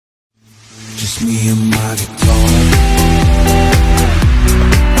just me and my guitar.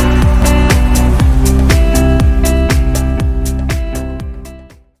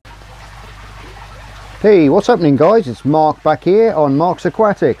 Hey, what's happening guys? It's Mark back here on Mark's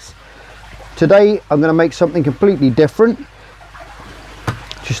Aquatics. Today I'm going to make something completely different.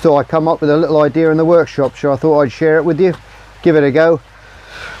 Just thought I'd come up with a little idea in the workshop, so I thought I'd share it with you, give it a go.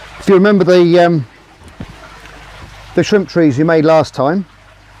 If you remember the shrimp trees we made last time,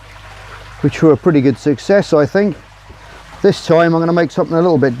 which were a pretty good success I think, this time I'm going to make something a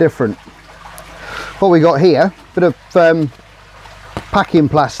little bit different. What we got here, a bit of packing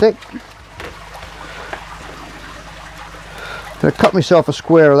plastic. I'm going to cut myself a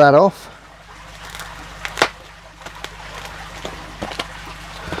square of that off.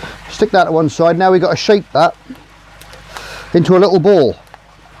 Stick that to one side. Now we've got to shape that into a little ball.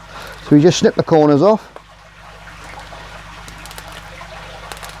 So we just snip the corners off.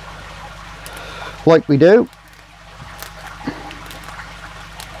 Like we do.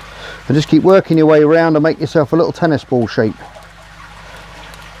 And just keep working your way around and make yourself a little tennis ball shape.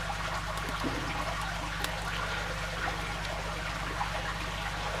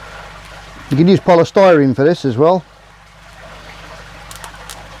 You can use polystyrene for this as well.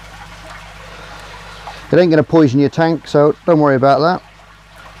 It ain't going to poison your tank, so don't worry about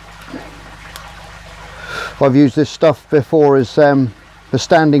that. I've used this stuff before as for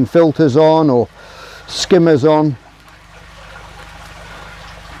standing filters on or skimmers on.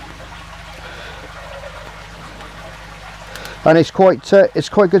 And it's quite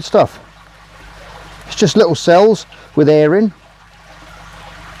good stuff. It's just little cells with air in.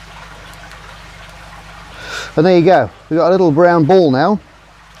 And there you go, we've got a little brown ball now.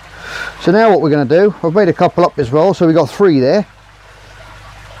 So now what we're going to do, I've made a couple up as well, so we've got 3 there.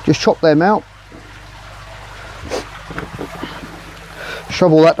 Just chop them out.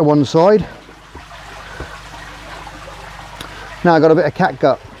 Shovel that to one side. Now I've got a bit of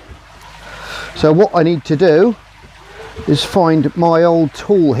catgut. So what I need to do is find my old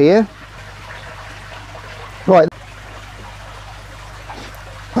tool here. Right.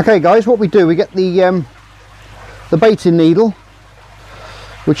 Okay guys, what we do, we get the baiting needle,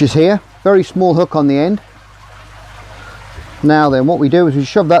 which is here, very small hook on the end. Now then, what we do is we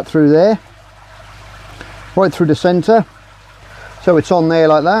shove that through there, right through the centre, so it's on there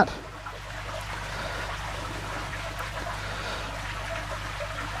like that.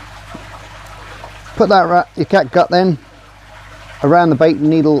 Put that your catgut then around the baiting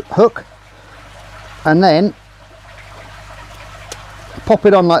needle hook, and then pop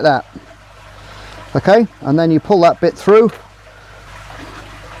it on like that. Okay, and then you pull that bit through,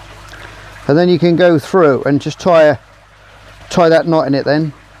 and then you can go through and just tie that knot in it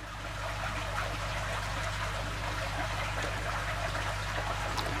then.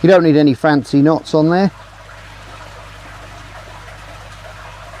 You don't need any fancy knots on there.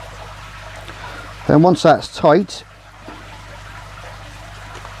 Then once that's tight,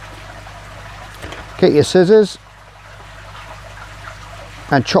 get your scissors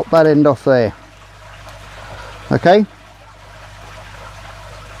and chop that end off there. Okay,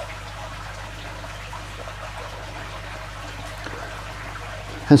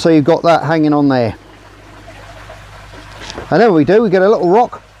 and so you've got that hanging on there. And then what we do, we get a little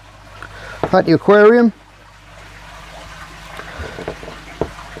rock at the aquarium,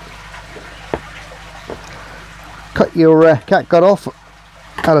 cut your catgut off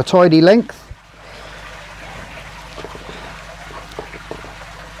at a tidy length.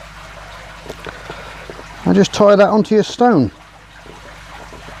 And just tie that onto your stone.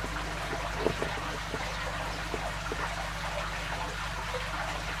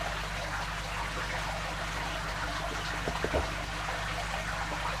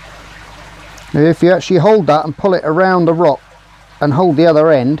 Now if you actually hold that and pull it around the rock and hold the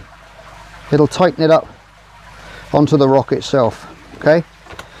other end, it'll tighten it up onto the rock itself, okay?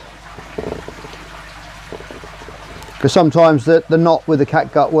 Because sometimes the knot with the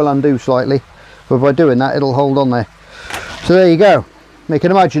catgut will undo slightly. But by doing that, it'll hold on there. So there you go. You can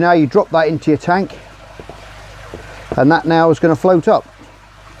imagine how you drop that into your tank, and that now is going to float up.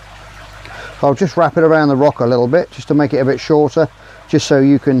 I'll just wrap it around the rock a little bit just to make it a bit shorter, just so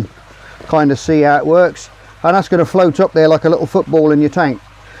you can kind of see how it works. And that's going to float up there like a little football in your tank.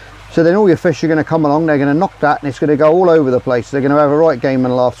 So then all your fish are going to come along, they're going to knock that, and it's going to go all over the place. They're going to have a right game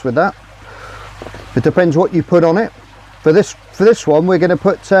and laughs with that. It depends what you put on it. For this one, we're going to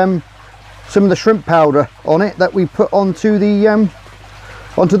put some of the shrimp powder on it that we put onto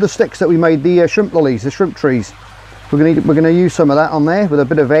the sticks that we made the shrimp lollies, the shrimp trees. We're going to use some of that on there with a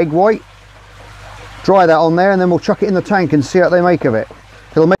bit of egg white. Dry that on there, and then we'll chuck it in the tank and see what they make of it.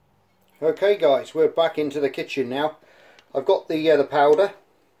 It'll make Okay guys, we're back into the kitchen now. I've got the powder.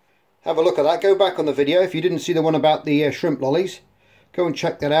 Have a look at that. Go back on the video if you didn't see the one about the shrimp lollies. Go and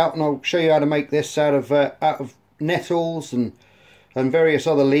check that out, and I'll show you how to make this out of nettles and various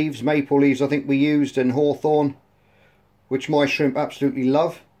other leaves. Maple leaves I think we used, and hawthorn, which my shrimp absolutely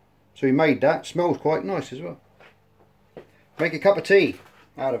love. So we made that. Smells quite nice as well. Make a cup of tea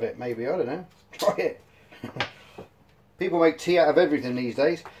out of it, maybe. I don't know. Try it. People make tea out of everything these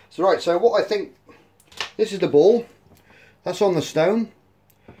days. So right, so what I think, this is the ball. That's on the stone.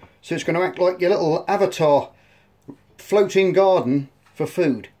 So it's going to act like your little avatar floating garden for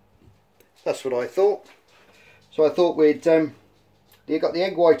food. That's what I thought. So I thought we'd, you got the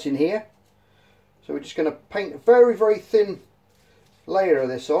egg white in here. So we're just going to paint a very, very thin layer of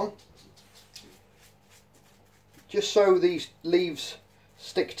this on. Just so these leaves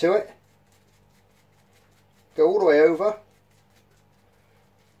stick to it. Go all the way over.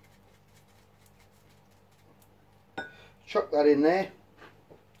 Chuck that in there.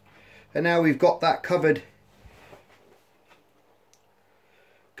 And now we've got that covered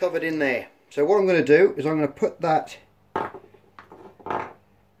in there. So what I'm going to do is I'm going to put that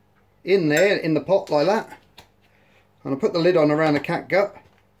in there in the pot like that. I'm going to put the lid on around the catgut,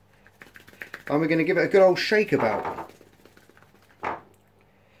 and we're going to give it a good old shake about.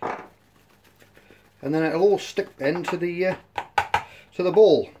 And then it'll all stick then to the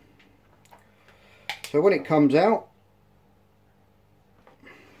ball. So when it comes out,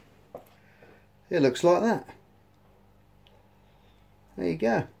 it looks like that. There you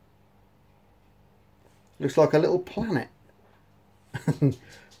go. Looks like a little planet.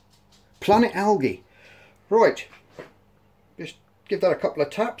 Planet algae. Right. Just give that a couple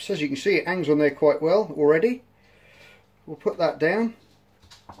of taps. As you can see, it hangs on there quite well already. We'll put that down.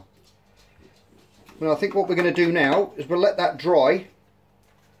 Well, I think what we're going to do now is we'll let that dry.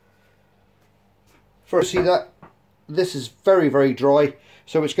 First, see that this is very, very dry,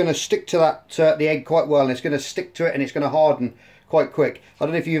 so it's going to stick to that the egg quite well, and it's going to stick to it, and it's going to harden quite quick. I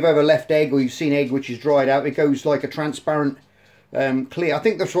don't know if you've ever left egg, or you've seen egg which is dried out. It goes like a transparent clear. I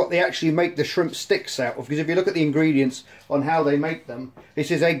think that's what they actually make the shrimp sticks out of, because if you look at the ingredients on how they make them,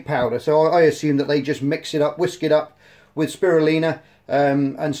 this is egg powder. So I assume that they just mix it up, whisk it up with spirulina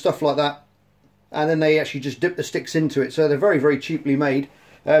and stuff like that, and then they actually just dip the sticks into it. So they're very, very cheaply made,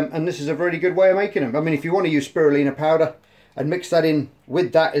 and this is a really good way of making them. I mean, if you want to use spirulina powder and mix that in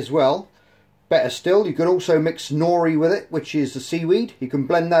with that as well, better still. You could also mix nori with it, which is the seaweed. You can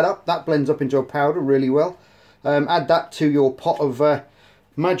blend that up. That blends up into a powder really well. Add that to your pot of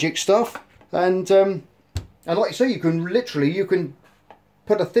magic stuff, and like you say, you can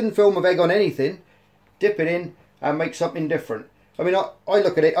put a thin film of egg on anything, dip it in, and make something different. I mean, I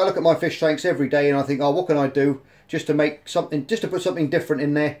look at it. I look at my fish tanks every day, and I think, oh, what can I do just to make something, just to put something different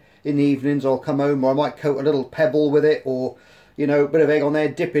in there in the evenings? I'll come home, or I might coat a little pebble with it, or you know, a bit of egg on there,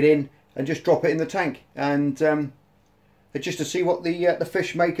 dip it in, and just drop it in the tank, and just to see what the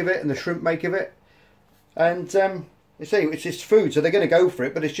fish make of it and the shrimp make of it. And you see, it's just food, so they're going to go for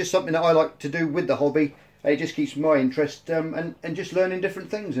it, but it's just something that I like to do with the hobby. It just keeps my interest, and just learning different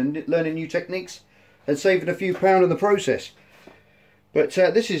things and learning new techniques and saving a few pounds in the process. But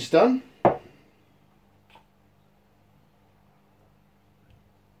this is done.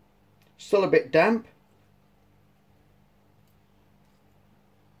 Still a bit damp.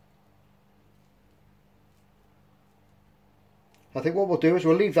 I think what we'll do is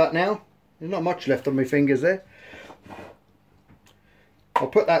we'll leave that now. There's not much left on my fingers there. I'll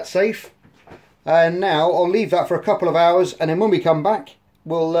put that safe, and now I'll leave that for a couple of hours, and then when we come back,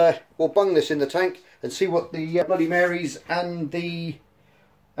 we'll bung this in the tank and see what the Bloody Marys and the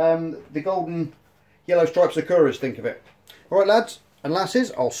golden yellow striped Sakuras think of it. All right, lads and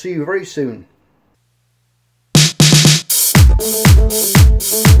lasses, I'll see you very soon.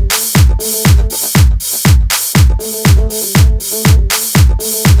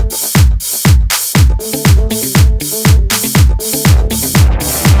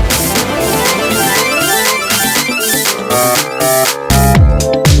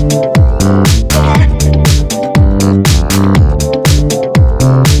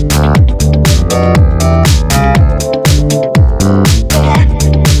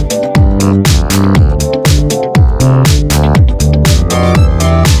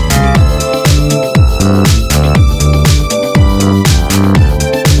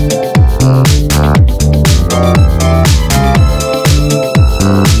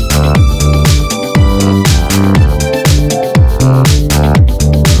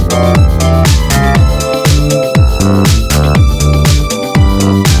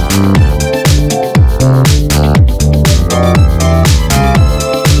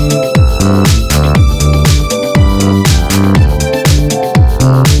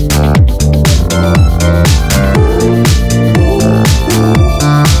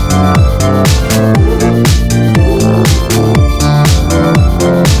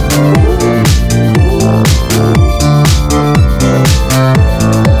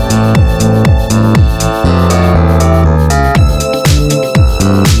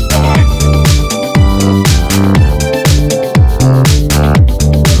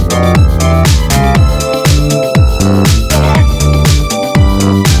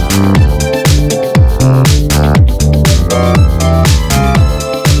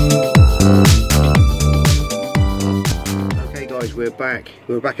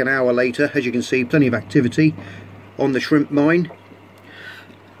 We're back an hour later. As you can see, plenty of activity on the shrimp mine.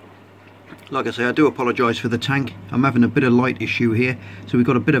 Like I say, I do apologise for the tank. I'm having a bit of light issue here, so we've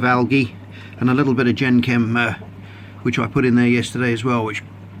got a bit of algae and a little bit of GenChem, which I put in there yesterday as well, which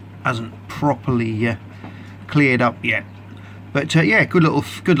hasn't properly cleared up yet. But yeah, good little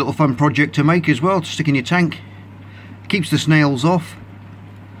fun project to make as well, to stick in your tank. Keeps the snails off,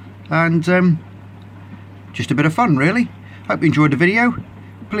 and just a bit of fun really. Hope you enjoyed the video.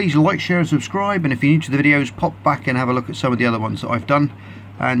 Please like, share and subscribe, and if you're new to the videos, pop back and have a look at some of the other ones that I've done,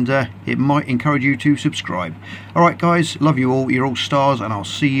 and it might encourage you to subscribe. Alright guys, love you all, you're all stars, and I'll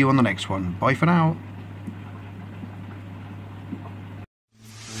see you on the next one. Bye for now.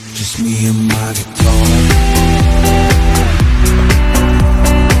 Just me and my guitar.